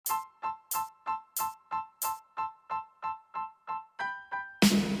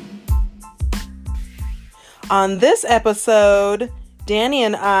On this episode, Danny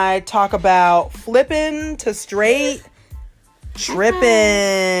and I talk about flipping to straight tripping.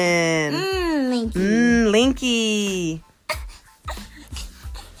 Linky. Linky.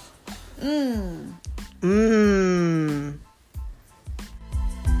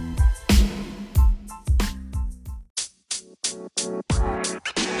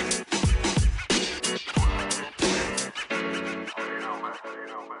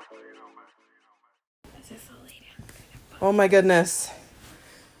 Oh my goodness.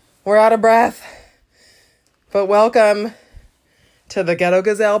 We're out of breath. But welcome to the Ghetto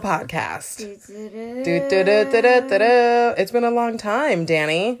Gazelle podcast. It's been a long time,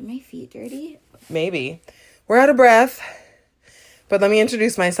 Danny. Are my feet dirty? Maybe. We're out of breath. But let me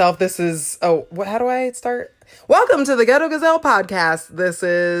introduce myself. This is... how do I start? Welcome to the Ghetto Gazelle podcast. This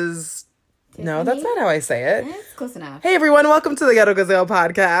is... No, that's not how I say it. That's close enough. Hey everyone, welcome to the Ghetto Gazelle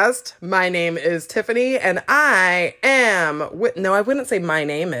podcast. My name is Tiffany, and I am... No, I wouldn't say my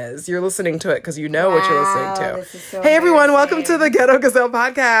name is. You're listening to it because you know what you're listening to. This is so hey everyone, welcome embarrassing. to the Ghetto Gazelle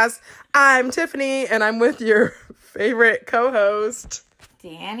podcast. I'm Tiffany, and I'm with your favorite co-host,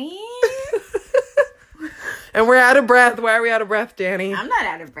 Danny? and we're out of breath. Why are we out of breath, Danny? I'm not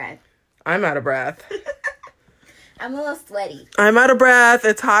out of breath. I'm out of breath. I'm a little sweaty. I'm out of breath.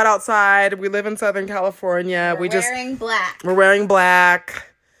 It's hot outside. We live in Southern California. We're wearing black. We're wearing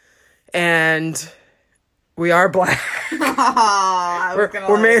black, and we are black. We're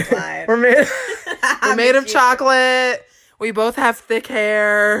made of chocolate. We both have thick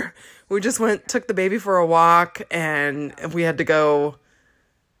hair. We just took the baby for a walk, and we had to go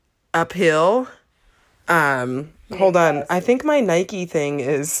uphill. Hold on. I think my Nike thing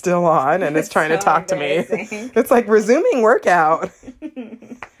is still on, and it's trying to talk to me. It's like resuming workout.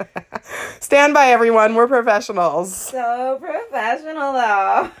 Stand by, everyone. We're professionals. So professional,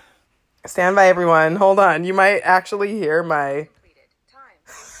 though. Stand by, everyone. Hold on. You might actually hear my...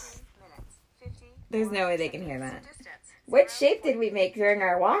 There's no way they can hear that. What shape did we make during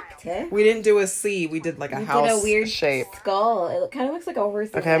our walk, Tiff? We didn't do a C. We did like a house did a weird shape. skull. It kind of looks like a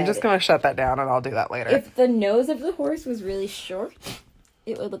horse's Okay, head. I'm just going to shut that down, and I'll do that later. If the nose of the horse was really short,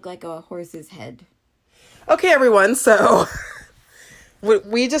 it would look like a horse's head. Okay, everyone. So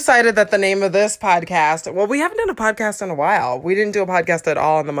we decided that the name of this podcast... Well, we haven't done a podcast in a while. We didn't do a podcast at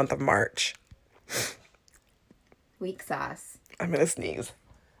all in the month of March. Weak sauce. I'm going to sneeze.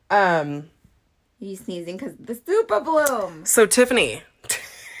 You sneezing because the super bloom. So, Tiffany.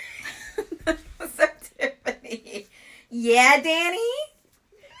 So, Tiffany. Yeah, Danny?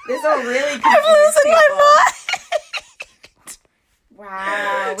 This will really confuse I'm losing my mind.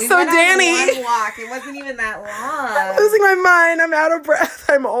 Wow. We So, went Danny. on one walk. It wasn't even that long. I'm losing my mind. I'm out of breath.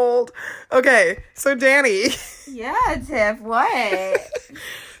 I'm old. Okay, so Danny. Yeah, Tiff. What?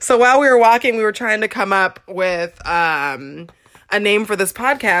 So while we were walking, we were trying to come up with a name for this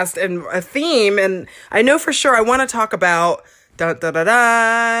podcast and a theme. And I know for sure I want to talk about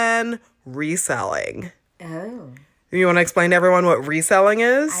reselling. Oh. You want to explain to everyone what reselling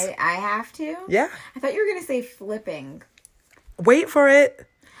is? I have to? Yeah. I thought you were going to say flipping. Wait for it.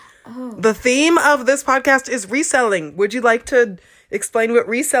 Oh. The theme of this podcast is reselling. Would you like to explain what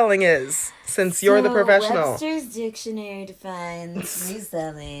reselling is, since you're the professional? Webster's Dictionary defines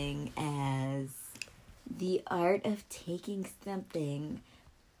reselling as the art of taking something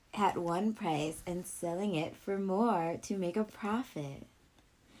at one price and selling it for more to make a profit.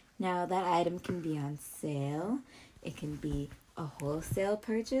 Now, that item can be on sale, it can be a wholesale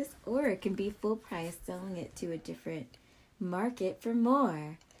purchase, or it can be full price, selling it to a different market for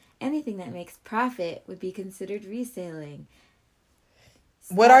more. Anything that makes profit would be considered reselling.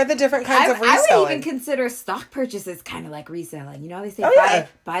 What are the different kinds of reselling? I would even consider stock purchases kind of like reselling. You know, they say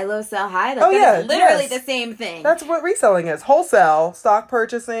buy low, sell high. Like, that's literally the same thing. That's what reselling is. Wholesale, stock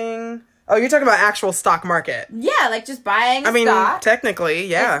purchasing. Oh, you're talking about actual stock market. Yeah, like just buying stock. I mean, technically,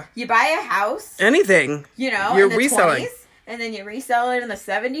 yeah. Like, you buy a house. Anything. You know, you're in the reselling. 20s, and then you resell it in the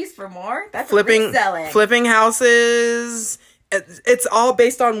 70s for more. That's reselling. Flipping houses. It's all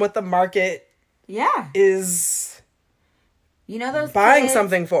based on what the market is... You know those buying kids,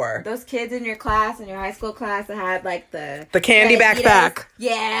 something for. Those kids in your class, in your high school class, that had like the candy backpack.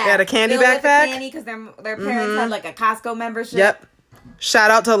 Yeah, the candy backpack. Candy because their parents had like a Costco membership. Yep.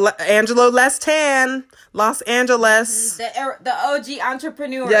 Shout out to Angelo Lestan, Los Angeles. The OG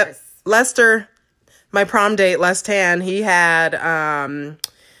entrepreneurs. Yep. Lester, my prom date, Les Tan. He had I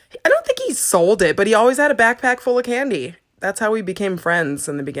don't think he sold it, but he always had a backpack full of candy. That's how we became friends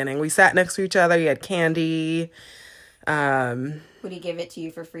in the beginning. We sat next to each other. He had candy. Would he give it to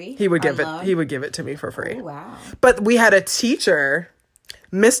you for free? He would give it to me for free. Oh, wow. But we had a teacher,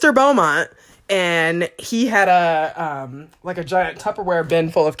 Mr. Beaumont, and he had a like a giant Tupperware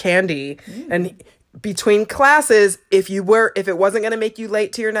bin full of candy. And between classes, if it wasn't going to make you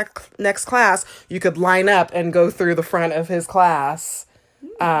late to your next class, you could line up and go through the front of his class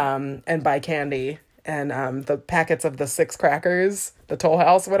and buy candy. And the packets of the 6 crackers, the Toll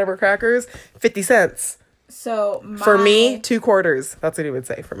House, whatever crackers, 50 cents. So for me, 2 quarters. That's what he would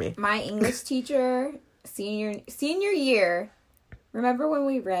say for me. My English teacher, senior year, remember when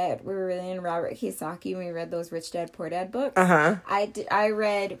we were reading Robert Kiyosaki and we read those Rich Dad Poor Dad books? Uh-huh. I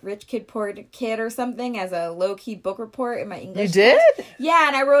read Rich Kid Poor Kid or something as a low-key book report in my English You did? class. Yeah,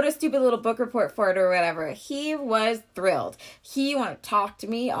 and I wrote a stupid little book report for it or whatever. He was thrilled. He wanted to talk to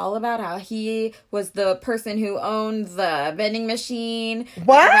me all about how he was the person who owned the vending machine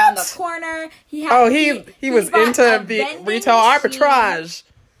around the corner. He was into the retail arbitrage.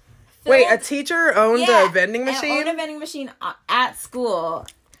 Wait, a teacher owned a vending machine? Owned a vending machine at school.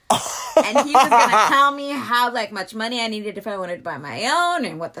 And he was going to tell me how much money I needed if I wanted to buy my own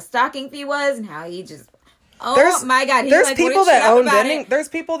and what the stocking fee was and how he just... my God. There's people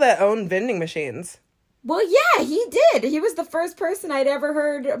that own vending machines. Well, yeah, he did. He was the first person I'd ever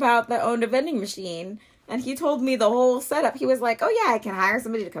heard about that owned a vending machine. And he told me the whole setup. He was like, oh, yeah, I can hire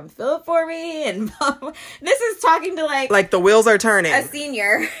somebody to come fill it for me. And this is talking to, the wheels are turning. A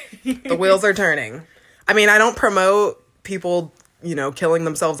senior. The wheels are turning. I mean, I don't promote people, killing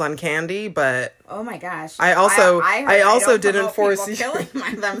themselves on candy, but... Oh, my gosh. I also didn't foresee... killing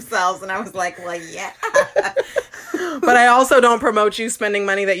themselves, and I was like, well, yeah. But I also don't promote you spending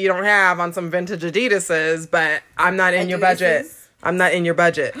money that you don't have on some vintage Adidas's, but I'm not in your budget. I'm not in your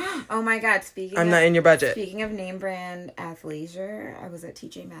budget. Oh my God! Not in your budget. Speaking of name brand athleisure, I was at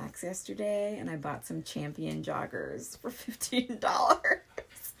TJ Maxx yesterday and I bought some Champion joggers for $15.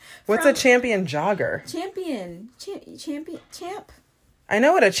 What's a Champion jogger? Champ. I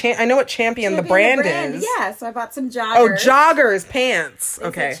know what Champion the brand is. Yeah, so I bought some joggers. Oh, joggers, pants. It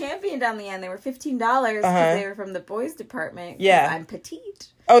Okay. said Champion down the end. They were $15 because they were from the boys department. Yeah. I'm petite.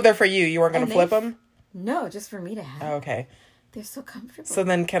 Oh, they're for you. You weren't going to flip them? No, just for me to have. Oh, okay. They're so comfortable. So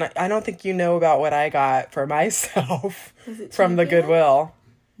then I don't think you know about what I got for myself from the Goodwill.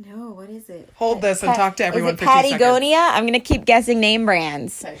 No, what is it? Hold this and talk to everyone for 2 seconds. Patagonia? I'm going to keep guessing name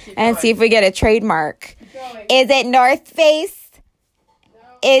brands and see if we get a trademark. Going. Is it North Face? No.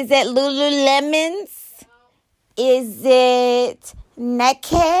 Is it Lululemon's? No. Is it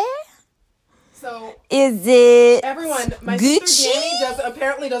Nike? So is it everyone? My Gucci? sister Danny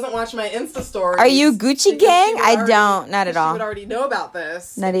apparently doesn't watch my Insta stories. Are you Gucci gang? I don't, not at all. She would already know about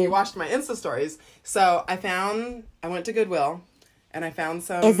this. Not if you watched my Insta stories. So I went to Goodwill, and I found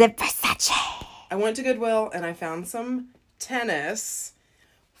some. Is it Versace? I went to Goodwill and I found some tennis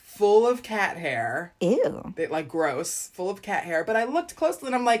full of cat hair. Ew. Gross, full of cat hair. But I looked closely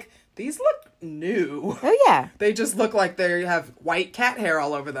and I'm like, these look new. Oh, yeah. They just look like they have white cat hair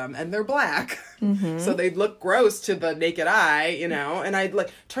all over them, and they're black. Mm-hmm. So they look gross to the naked eye, and I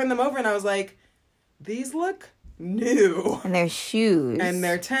turned them over and I was like, these look new. And they're shoes. And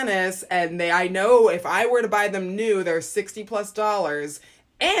they're tennis, and I know if I were to buy them new, they're $60+,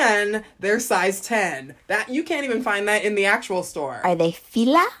 and they're size 10. That you can't even find that in the actual store. Are they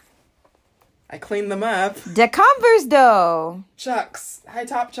Fila? I cleaned them up. The Converse, though. Chucks. High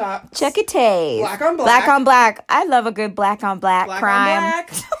top chops. Chuck it taste. Black on black. Black on black. I love a good black on black crime. On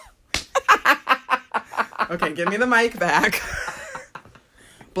black. Okay, give me the mic back.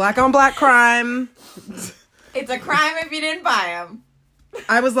 Black on black crime. It's a crime if you didn't buy them.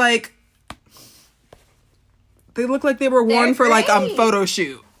 I was like, they look like they were worn for great. a photo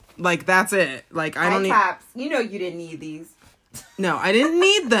shoot. That's it. I don't need tops. You know you didn't need these. No, I didn't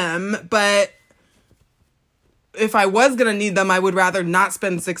need them, but if I was going to need them, I would rather not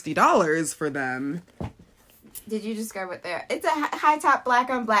spend $60 for them. Did you describe what they're... It's a high top black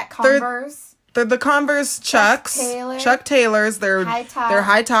on black Converse. They're the Converse Chucks. Chuck Taylors. They're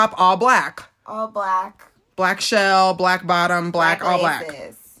high top, all black. All black. Black shell, black bottom, black all black.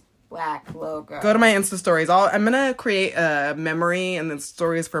 Black logo. Go to my Insta stories. I'm going to create a memory and then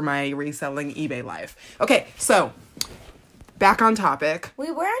stories for my reselling eBay life. Okay, so... Back on topic.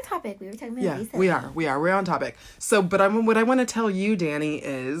 We were on topic. We were talking about Lisa. We are. We're on topic. So, but what I want to tell you, Danny,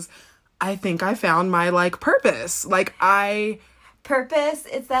 is I think I found my, purpose. Purpose?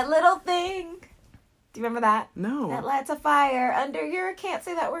 It's that little thing. Do you remember that? No. That lights a fire under your... Can't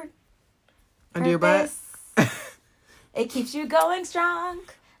say that word. Under your butt? It keeps you going strong.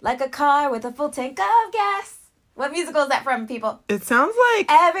 Like a car with a full tank of gas. What musical is that from, people? It sounds like...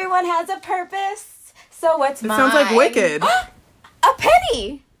 Everyone has a purpose. So what's mine? It sounds like Wicked. A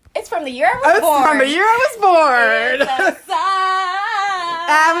penny. It's from the year I was born. It's from the year I was born. It's a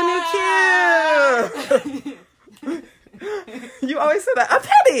Avenue Q. You always say that. A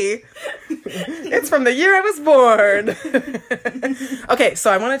penny. It's from the year I was born. Okay,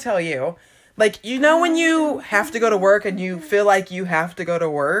 so I want to tell you, like, you know when you have to go to work and you feel like you have to go to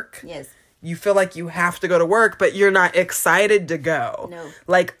work? Yes. You feel like you have to go to work, but you're not excited to go. No.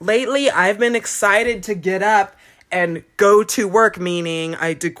 Like, lately, I've been excited to get up and go to work, meaning,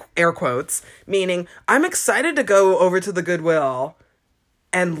 I do air quotes, meaning I'm excited to go over to the Goodwill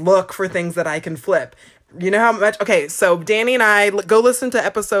and look for things that I can flip. You know how much? Okay, so Danny and I go listen to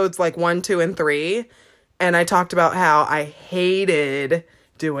episodes like 1, 2, and 3, and I talked about how I hated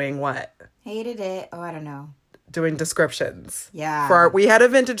doing what? Hated it. Oh, I don't know. Doing descriptions. Yeah. We had a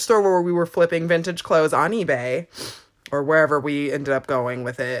vintage store where we were flipping vintage clothes on eBay or wherever we ended up going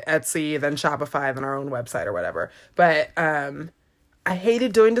with it, Etsy, then Shopify, then our own website or whatever. But I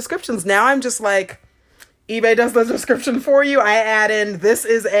hated doing descriptions. Now I'm just like, eBay does the description for you. I add in this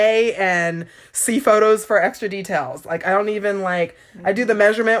is a and see photos for extra details. Like, I don't even I do the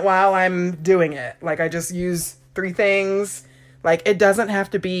measurement while I'm doing it. Like, I just use 3 things. Like, it doesn't have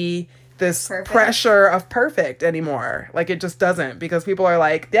to be this pressure of perfect anymore. Like, it just doesn't, because people are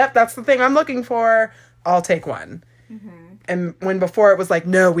like, yep, that's the thing I'm looking for. I'll take one. Mm-hmm. And when before it was like,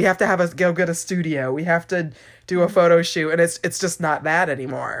 no, we have to go get a studio. We have to do a photo shoot. And it's just not that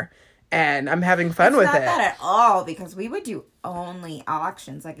anymore. And I'm having fun with it. It's not that at all, because we would do only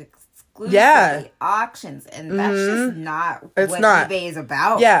auctions, like exclusively auctions, and that's just not what eBay is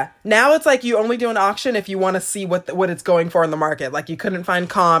about. Yeah. Now it's like you only do an auction if you want to see what it's going for in the market. Like, you couldn't find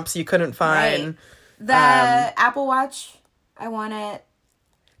comps, you couldn't find... Right. The Apple Watch, I want it.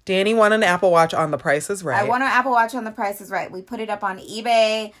 Danny won an Apple Watch on The Price is Right. I won an Apple Watch on The Price is Right. We put it up on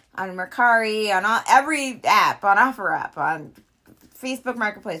eBay, on Mercari, on every app, on OfferUp, on Facebook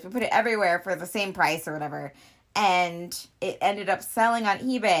Marketplace. We put it everywhere for the same price or whatever. And it ended up selling on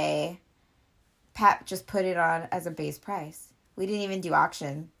eBay. Pat just put it on as a base price. We didn't even do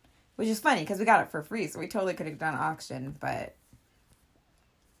auction, which is funny because we got it for free. So we totally could have done auction, but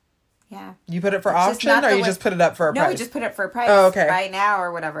yeah. You put it for auction, or you just put it up for a price? No, we just put it for a price. Oh, okay. Right now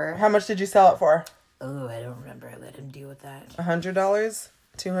or whatever. How much did you sell it for? Oh, I don't remember. I let him deal with that. $100?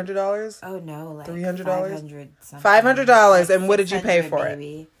 $200? Oh, no. Like $300? $500. And what did you pay for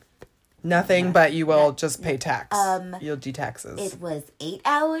maybe. It? Nothing, but you will just pay tax. You'll do taxes. It was 8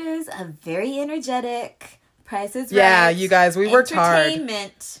 hours of very energetic Price is Right. Yeah, you guys, we worked hard.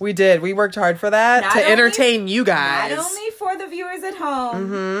 Entertainment. We did. We worked hard for that, to entertain you guys. Not only for the viewers at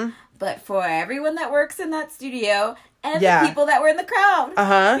home, but for everyone that works in that studio and the people that were in the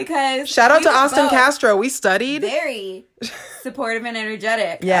crowd. Because shout out to Austin Castro. We studied. Very supportive and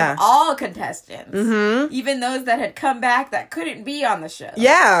energetic. Yeah. Of all contestants. Even those that had come back that couldn't be on the show.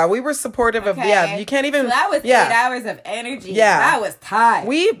 Yeah, we were supportive of, you can't even. So that was 8 hours of energy. Yeah. That was time.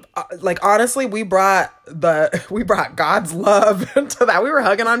 We, honestly, we brought God's love to that. We were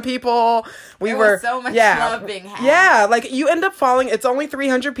hugging on people. There was so much love being had. Yeah, like, you end up falling, it's only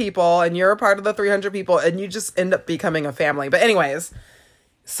 300 people, and you're a part of the 300 people, and you just end up becoming a family. But anyways,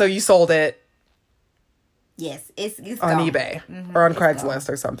 so you sold it. Yes, it's on gone. eBay or on Craigslist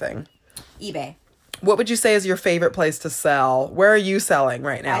or something. eBay. What would you say is your favorite place to sell? Where are you selling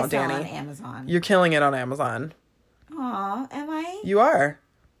right now, Danny? On Amazon. You're killing it on Amazon. Aw, am I? You are.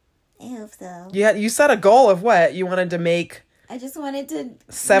 I hope so. You set a goal of what? You wanted to make... I just wanted to...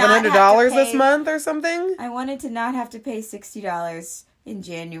 $700 this month or something? I wanted to not have to pay $60 in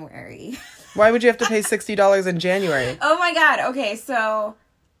January. Why would you have to pay $60 in January? Oh my God. Okay, so...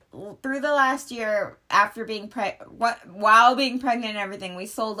 Through the last year, after being while being pregnant and everything, we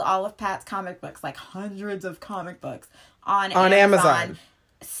sold all of Pat's comic books, like hundreds of comic books on Amazon.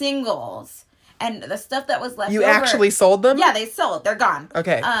 Singles. And the stuff that was left over... You actually sold them? Yeah, they sold. They're gone.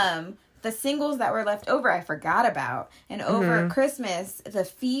 Okay. The singles that were left over, I forgot about. And over Christmas, the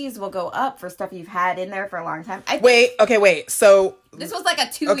fees will go up for stuff you've had in there for a long time. Wait. So... This was like a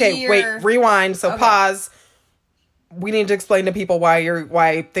 2-year... Okay, wait. Rewind. So pause. We need to explain to people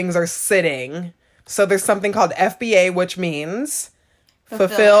why things are sitting. So there's something called FBA, which means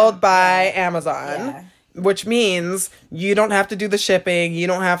fulfilled by Amazon, which means you don't have to do the shipping. You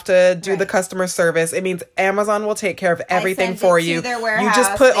don't have to do the customer service. It means Amazon will take care of everything for you. To their warehouse, you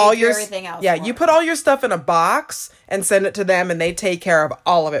just put all your everything else. Yeah, you put all your stuff in a box and send it to them, and they take care of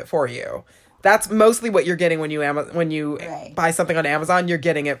all of it for you. That's mostly what you're getting when you buy something on Amazon. You're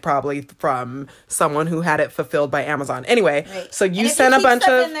getting it probably from someone who had it fulfilled by Amazon. Anyway, so you sent a bunch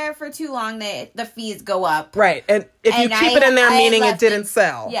of... in there for too long, the fees go up. Right, and if you keep it in there, meaning it didn't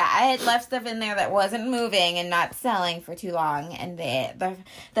sell. Yeah, I had left stuff in there that wasn't moving and not selling for too long, and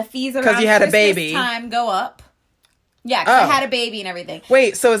the fees around you had a baby time go up. Yeah, because I had a baby and everything.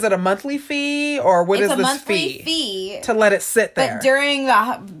 Wait, so is it a monthly fee or what is It's a this monthly fee to let it sit there? But during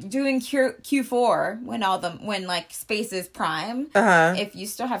Q4, when like space is prime, if you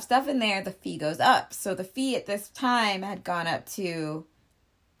still have stuff in there, the fee goes up. So the fee at this time had gone up to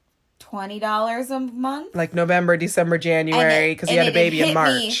 $20 a month. Like November, December, January, because you had a baby in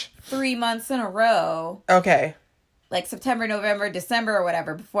March. Me 3 months in a row. Okay. Like September, November, December, or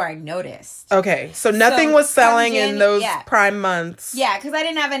whatever, before I noticed. Okay, so nothing was selling in those prime months. Yeah, because I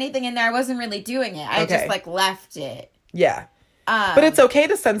didn't have anything in there. I wasn't really doing it. I just, like, left it. Yeah. But it's okay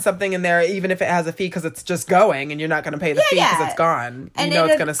to send something in there, even if it has a fee, because it's just going, and you're not going to pay the fee because it's gone. You know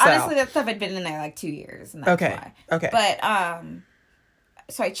it's going to sell. Honestly, that stuff had been in there, like, 2 years, and that's why. Okay. But,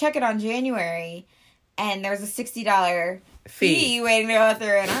 so I check it on January, and there's a $60 fee waiting to go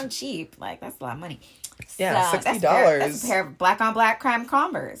through, and I'm cheap. Like, that's a lot of money. Yeah, $60. That's a pair of black on black crime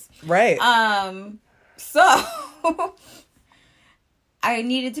Converse. Right. So I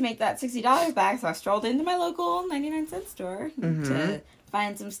needed to make that $60 back, so I strolled into my local 99-cent store to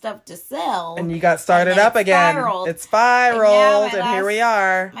find some stuff to sell. And you got started up again. It spiraled, and here we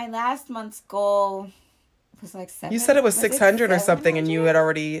are. My last month's goal was like 700. You said it was 600 or something, and you had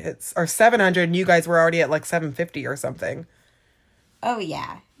already, or 700, and you guys were already at like 750 or something. Oh,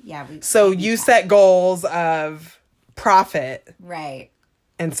 yeah. Yeah. So you set goals of profit. Right.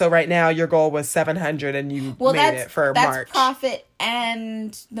 And so right now your goal was 700 and you made it for March. That's profit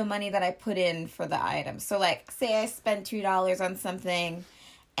and the money that I put in for the item. So like say I spend $2 on something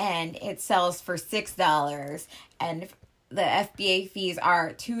and it sells for $6 and the FBA fees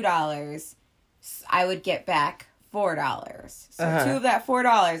are $2, I would get back $4. So $2 of that $4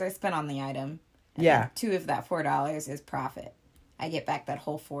 I spent on the item. And $2 of that $4 is profit. I get back that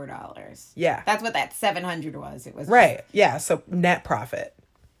whole $4. Yeah. That's what that 700 was. It was right. Yeah. So net profit.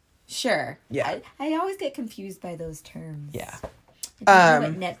 Sure. Yeah. I always get confused by those terms. Yeah.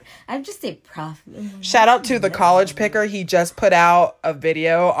 I'm just say profit. Shout out to the College Picker. He just put out a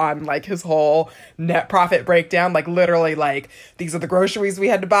video on like his whole net profit breakdown. Like literally like these are the groceries we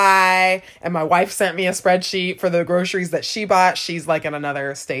had to buy. And my wife sent me a spreadsheet for the groceries that she bought. She's like in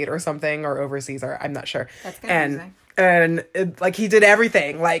another state or something or overseas or I'm not sure. That's confusing. And like he did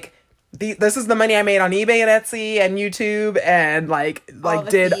everything like this is the money I made on eBay and Etsy and YouTube and like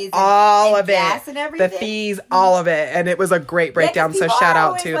did all of gas it, and everything. the fees, all of it, and it was a great breakdown. So shout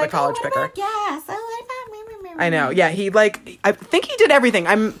out to the College Picker. About gas? I know, yeah, he like I think he did everything.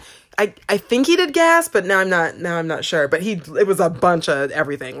 I think he did gas, but now I'm not sure. But it was a bunch of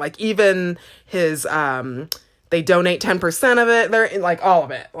everything, like even his they donate 10% of it. They're like all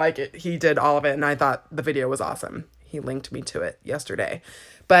of it. Like he did all of it, and I thought the video was awesome. He linked me to it yesterday.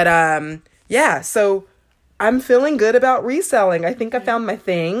 But yeah, so I'm feeling good about reselling. I think I found my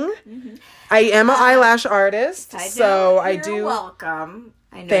thing. Mm-hmm. I am an eyelash artist, You're welcome.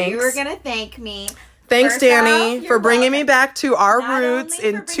 I know you were gonna thank me. Thanks, Danny, for bringing me back to our roots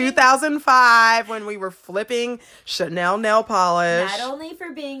in 2005 when we were flipping Chanel nail polish. Not only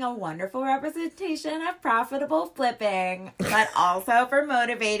for being a wonderful representation of profitable flipping, but also for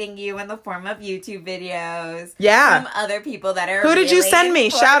motivating you in the form of YouTube videos. Yeah. From other people that are Who did you send me?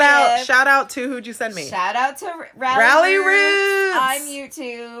 Informative. Shout out to who'd you send me? Shout out to Rally Roots on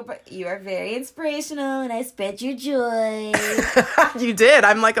YouTube. You are very inspirational and I spread your joy. You did.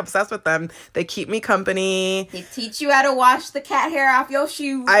 I'm like obsessed with them. They keep me company. They teach you how to wash the cat hair off your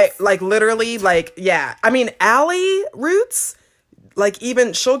shoes. I like literally like, yeah. I mean, Allie Roots, like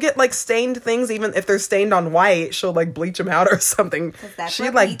even she'll get like stained things, even if they're stained on white, she'll like bleach them out or something.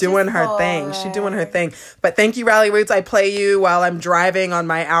 She like doing her thing. She doing her thing. But thank you, Rally Roots. I play you while I'm driving on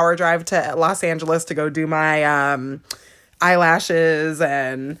my hour drive to Los Angeles to go do my eyelashes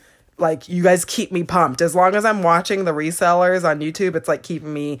and like you guys keep me pumped. As long as I'm watching the resellers on YouTube, it's like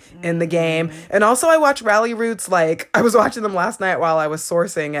keeping me in the game. And also I watch Rally Roots, like I was watching them last night while I was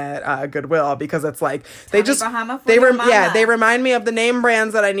sourcing at Goodwill because it's like they remind me of the name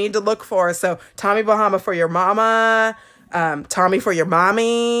brands that I need to look for. So Tommy Bahama for your mama, Tommy for your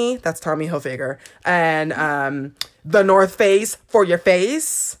mommy, that's Tommy Hilfiger, and the North Face for your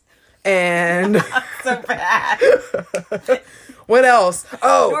face. And so bad. What else?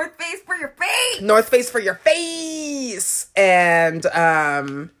 Oh, North Face for your face. North Face for your face. And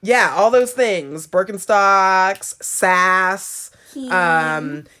yeah, all those things. Birkenstocks, Sass,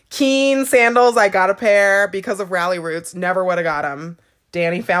 Keen sandals. I got a pair because of Rally Roots. Never would have got them.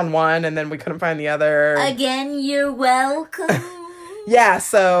 Danny found one, and then we couldn't find the other. Again, you're welcome. Yeah,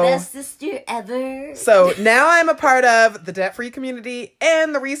 so best sister ever. So now I'm a part of the debt-free community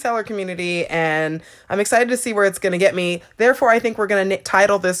and the reseller community, and I'm excited to see where it's going to get me. Therefore, I think we're going to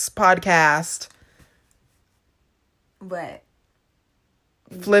title this podcast What?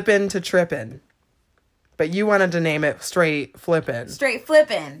 Flippin' to trippin'. But you wanted to name it straight flippin'. Straight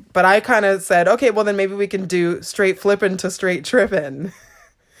flippin'. But I kind of said, okay, well then maybe we can do straight flippin' to straight trippin'.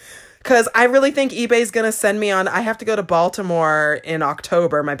 Because I really think eBay's going to send me on. I have to go to Baltimore in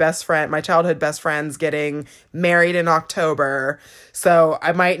October. My childhood best friend's getting married in October. So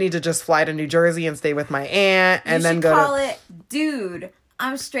I might need to just fly to New Jersey and stay with my aunt. And then call it, dude,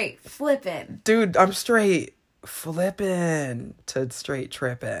 I'm straight flippin'. Dude, I'm straight flippin' to straight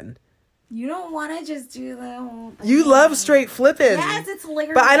trippin'. You don't want to just do the whole thing. You love straight flippin'. Yes, it's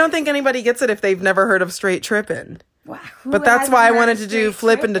literally. But I don't think anybody gets it if they've never heard of straight trippin'. Wow, but that's why I wanted to do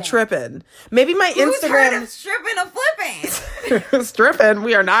flippin' to trippin'. Maybe my Who's Instagram. heard of stripping or flipping? Stripping,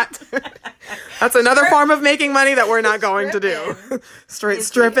 we are not. That's another form of making money that we're not going to do. Straight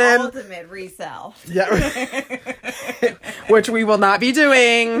stripping. The ultimate resell. Yeah. Which we will not be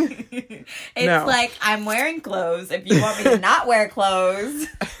doing. It's like, I'm wearing clothes. If you want me to not wear clothes,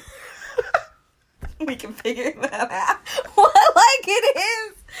 we can figure that out. What, like it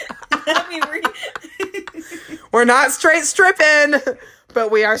is? We're not straight stripping,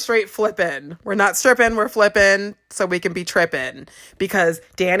 but we are straight flipping. We're not stripping, we're flipping, so we can be tripping. Because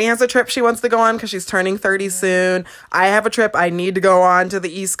Danny has a trip she wants to go on because she's turning 30 soon. I have a trip I need to go on to the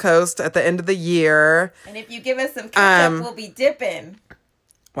East Coast at the end of the year. And if you give us some ketchup, we'll be dipping.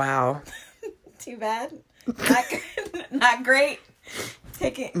 Wow. Too bad. Not great.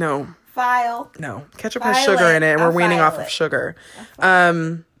 Take it. No. File. No. Ketchup has sugar in it, and we're weaning off of sugar.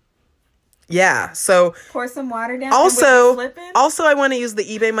 Yeah, so pour some water down. Also, I want to use the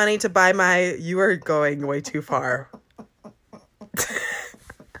eBay money to buy my. You are going way too far.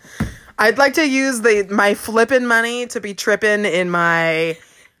 I'd like to use my flippin' money to be tripping in my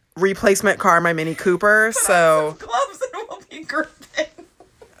replacement car, my Mini Cooper. So gloves and we'll be gripping.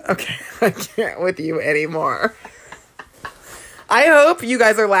 Okay, I can't with you anymore. I hope you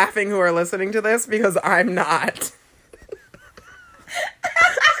guys are laughing who are listening to this because I'm not.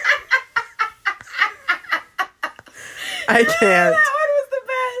 I can't. That one was the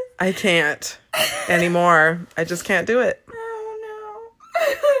best. I can't anymore. I just can't do it. Oh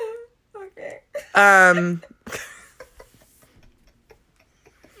no. Okay.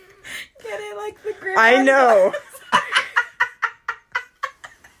 Get it like the grip. I know.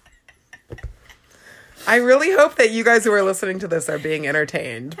 I really hope that you guys who are listening to this are being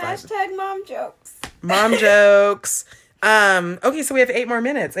entertained. Hashtag mom jokes. Mom jokes. Okay, so we have 8 more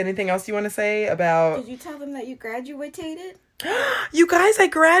minutes. Anything else you want to say about... Did you tell them that you graduated? You guys, I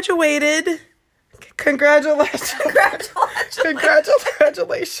graduated. Congratulations.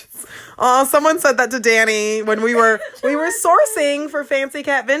 Congratulations. Oh, someone said that to Danny when we were sourcing for Fancy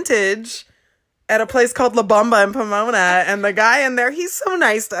Cat Vintage at a place called La Bamba in Pomona, and the guy in there, he's so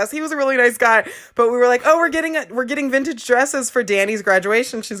nice to us. He was a really nice guy, but we were like, "Oh, we're getting vintage dresses for Danny's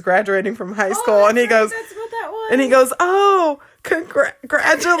graduation. She's graduating from high school." And he goes, "That's what that was." And he goes, "Oh,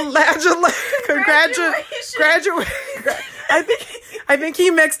 congratulations." I think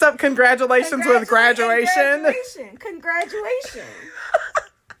he mixed up congratulations with graduation. Congratulations.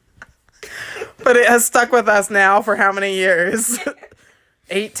 But it has stuck with us now for how many years?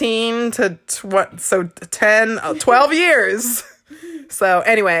 18 to 12 years. So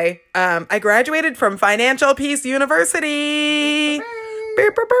anyway, I graduated from Financial Peace University.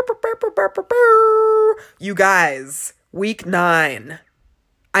 You guys, week 9.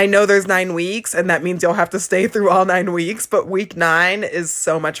 I know there's 9 weeks, and that means you'll have to stay through all 9 weeks, but week 9 is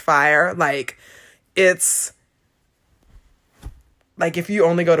so much fire. Like, it's... Like, if you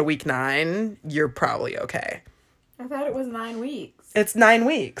only go to week 9, you're probably okay. I thought it was 9 weeks. It's 9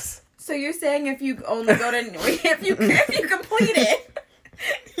 weeks. So you're saying if you only go to... if you complete it,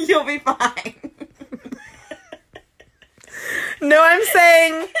 you'll be fine. No, I'm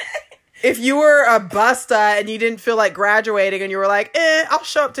saying... If you were a busta and you didn't feel like graduating and you were like, I'll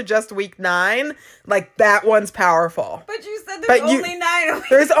show up to just week 9, like, that one's powerful. But you said there's only 9 weeks.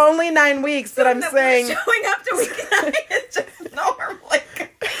 There's only 9 weeks that I'm saying. Showing up to week 9 is just normal.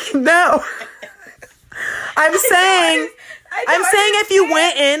 No. I'm saying if you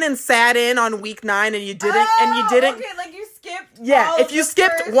went in and sat in on week 9 and you didn't, okay, like you skipped. Yeah, if you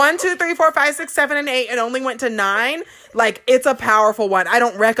skipped 1, 2, 3, 4, 5, 6, 7, and 8 and only went to 9, like, it's a powerful one. I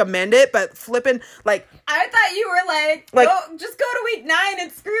don't recommend it, but flipping, like... I thought you were like, just go to week 9 and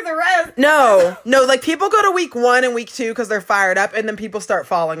screw the rest. No, like, people go to week 1 and week 2 because they're fired up, and then people start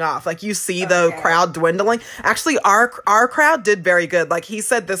falling off. Like, you see the crowd dwindling. Actually, our crowd did very good. Like, he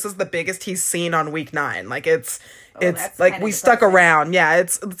said this is the biggest he's seen on week 9. Like, it's like, we stuck around. Yeah,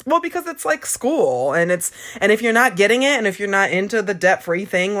 it's because it's like school, and if you're not getting it, and if you're not into the debt-free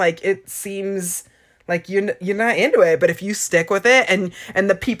thing, like, it seems Like you're not into it, but if you stick with it and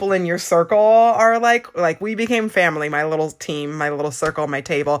the people in your circle are like we became family, my little team, my little circle, my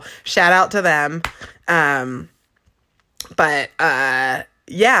table. Shout out to them. But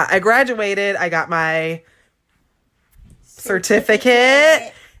yeah, I graduated. I got my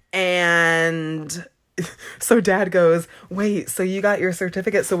certificate and so Dad goes, wait, so you got your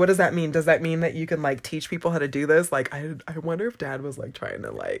certificate? So what does that mean? Does that mean that you can like teach people how to do this? Like, I wonder if Dad was like trying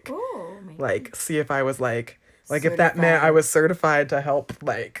to like, like see if I was like if that meant I was certified to help,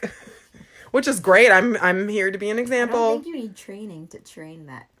 like, which is great. I'm here to be an example. I don't think you need training to train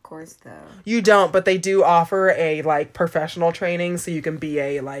that course though. You don't, but they do offer a like professional training, so you can be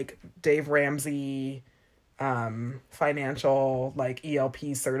a like Dave Ramsey financial like ELP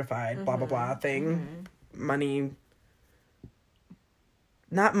certified blah blah blah thing. Money,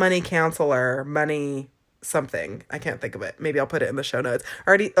 not money counselor, money something. I can't think of it. Maybe I'll put it in the show notes.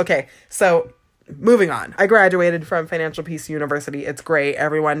 Already okay, so moving on. I graduated from Financial Peace University. It's great.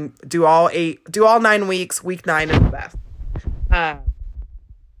 Everyone do all 9 weeks. Week 9 is the best.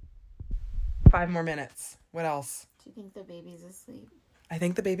 5 more minutes. What else? Do you think the baby's asleep? I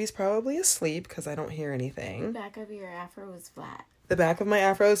think the baby's probably asleep because I don't hear anything. The back of your afro was flat. The back of my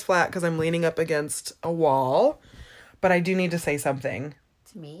afro is flat because I'm leaning up against a wall. But I do need to say something.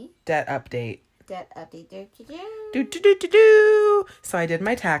 To me? Debt update. Debt update. Do. So I did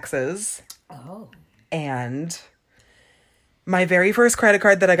my taxes. Oh. And my very first credit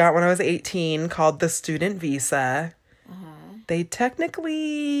card that I got when I was 18 called the Student Visa. They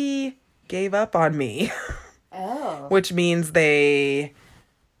technically gave up on me. Oh. Which means they,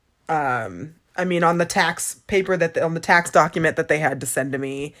 on the tax paper on the tax document that they had to send to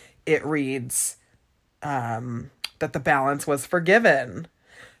me, it reads, that the balance was forgiven.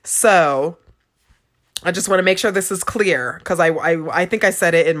 So I just want to make sure this is clear because I think I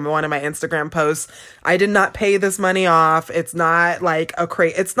said it in one of my Instagram posts. I did not pay this money off. It's not like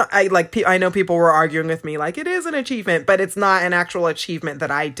it's not, I know people were arguing with me like it is an achievement, but it's not an actual achievement that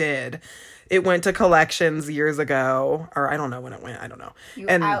I did. It went to collections years ago, or I don't know when it went. I don't know. You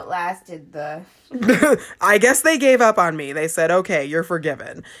outlasted the... I guess they gave up on me. They said, okay, you're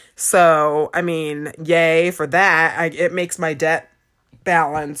forgiven. So, I mean, yay for that. It makes my debt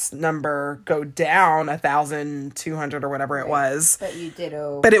balance number go down 1,200 or whatever it was. But you did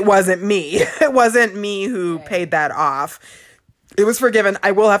owe... But it wasn't me. It wasn't me who paid that off. It was forgiven.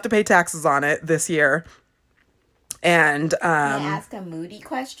 I will have to pay taxes on it this year. And... Can I ask a moody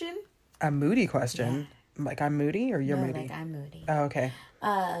question? A moody question? Yeah. Like I'm moody or you're moody? Like I'm moody. Oh, okay.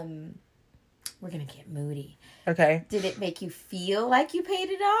 We're going to get moody. Okay. Did it make you feel like you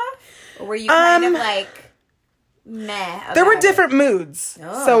paid it off? Or were you kind of like, meh? There were different moods.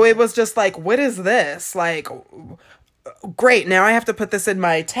 Oh. So it was just like, what is this? Like, great, now I have to put this in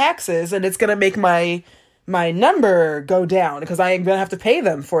my taxes and it's going to make my number go down because I'm going to have to pay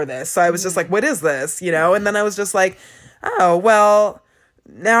them for this. So I was just like, what is this? You know? And then I was just like, oh, well...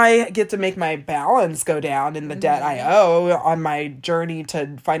 Now I get to make my balance go down in the debt I owe on my journey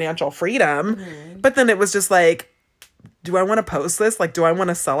to financial freedom. But then it was just like, do I want to post this? Like, do I want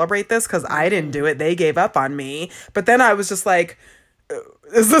to celebrate this? Because I didn't do it. They gave up on me. But then I was just like,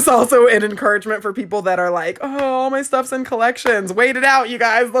 is this also an encouragement for people that are like, oh, all my stuff's in collections. Wait it out, you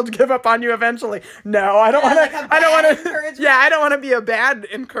guys. They'll give up on you eventually. No, I don't want to. Like I don't want to. Yeah, I don't want to be a bad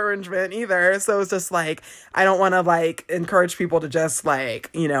encouragement either. So it's just like I don't want to like encourage people to just like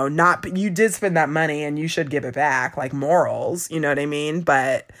not. You did spend that money and you should give it back. Like morals, you know what I mean?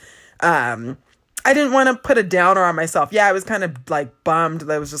 But I didn't want to put a downer on myself. Yeah, I was kind of like bummed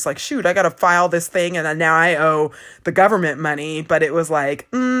that I was just like, shoot, I got to file this thing and now I owe the government money. But it was like,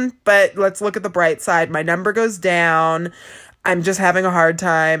 but let's look at the bright side. My number goes down. I'm just having a hard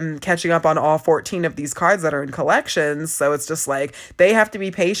time catching up on all 14 of these cards that are in collections. So it's just like they have to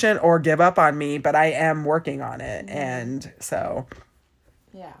be patient or give up on me, but I am working on it. And so,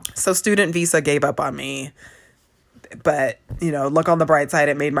 yeah. So Student Visa gave up on me. But, look on the bright side,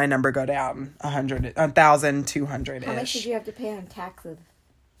 it made my number go down 1,200-ish. How much did you have to pay on taxes?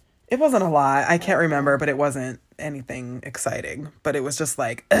 It wasn't a lot. I can't remember, but it wasn't anything exciting. But it was just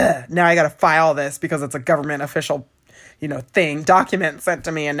like, now I got to file this because it's a government official, document sent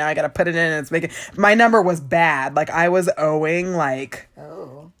to me. And now I got to put it in and it's making... My number was bad. Like, I was owing like...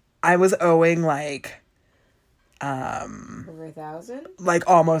 Oh. Over 1,000? Like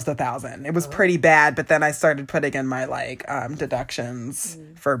almost 1,000. It was pretty bad, but then I started putting in my like deductions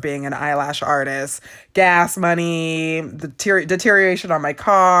for being an eyelash artist, gas money, the deterioration on my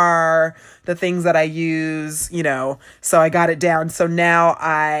car, the things that I use, so I got it down. So now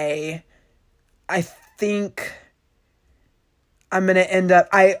I think I'm going to end up,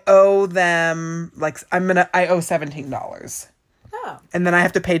 I owe them, like, I owe $17. Oh. And then I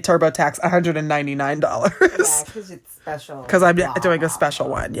have to pay TurboTax $199. Yeah, because it's special. Because I'm doing a special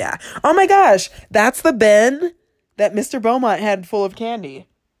one, yeah. Oh my gosh, that's the bin that Mr. Beaumont had full of candy.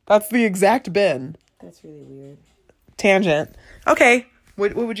 That's the exact bin. That's really weird. Tangent. Okay,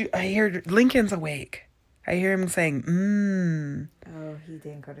 what would you... I hear Lincoln's awake. I hear him saying, Oh, he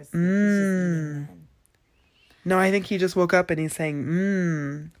didn't go to sleep. He's just eating then. No, I think he just woke up and he's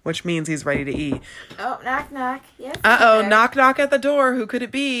saying, which means he's ready to eat. Oh, knock, knock. Yes. Uh-oh, knock, knock at the door. Who could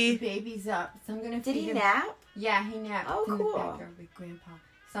it be? Baby's up, so I'm gonna feed Did he him. nap? Yeah, he napped Oh, in the cool. backyard with Grandpa.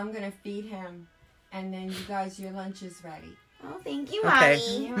 So I'm gonna feed him, and then you guys, your lunch is ready. Oh, thank you, Okay.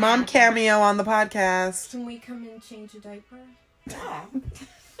 Mommy. Yeah. Mom cameo on the podcast. Can we come and change a diaper? Yeah.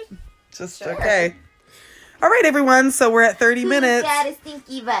 Just Sure. okay. All right, everyone. So we're at 30 minutes. Who's got a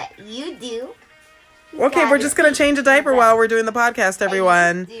stinky butt? You do. Who's Okay, got we're a just going to change a stinky diaper butt? while we're doing the podcast,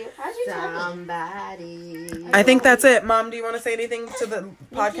 everyone. You do. How's your tummy? Somebody. I think that's it. Mom, do you want to say anything to the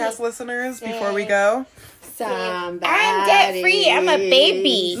podcast listeners before we go? Somebody. I'm debt free. I'm a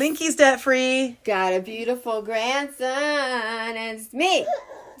baby. Linky's debt-free. Got a beautiful grandson, and it's me.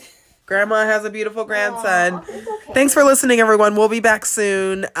 Grandma has a beautiful grandson. Aw, it's okay. Thanks for listening, everyone. We'll be back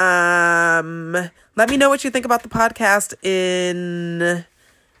soon. Let me know what you think about the podcast in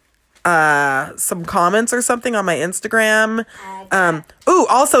some comments or something on my Instagram.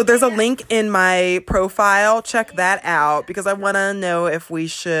 Also, there's a link in my profile. Check that out because I want to know if we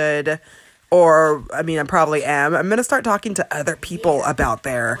should, or I mean, I probably am. I'm going to start talking to other people about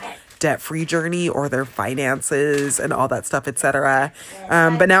their debt-free journey or their finances and all that stuff, etc.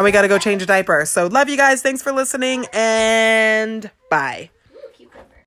 But now we got to go change a diaper. So love you guys. Thanks for listening and bye.